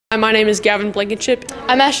my name is Gavin Blankenship.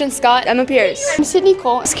 I'm Ashton Scott. Emma Pierce. I'm Sydney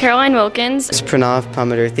Cole. It's Caroline Wilkins. It's Pranav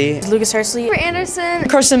Pamadurthy. Lucas Hursley. For Anderson.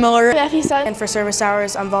 Kirsten Miller. Matthew Sutton. And for service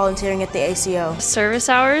hours, I'm volunteering at the ACO. Service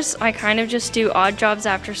hours, I kind of just do odd jobs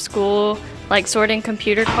after school, like sorting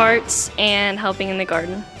computer carts and helping in the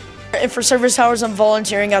garden. And for service hours, I'm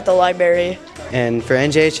volunteering at the library. And for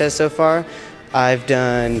NJHS so far, I've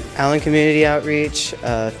done Allen Community Outreach,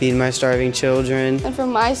 Feed My Starving Children. And for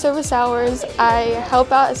my service hours, I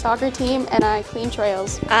help out a soccer team and I clean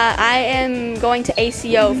trails. I am going to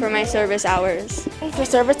ACO for my service hours. For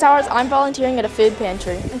service hours, I'm volunteering at a food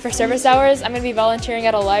pantry. And for service hours, I'm going to be volunteering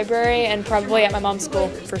at a library and probably at my mom's school.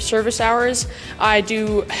 For service hours, I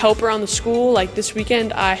do help around the school. Like this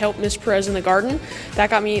weekend, I helped Miss Perez in the garden. That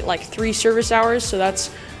got me like 3 service hours, so that's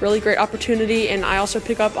really great opportunity. And I also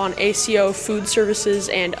pick up on ACO food services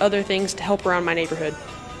and other things to help around my neighborhood.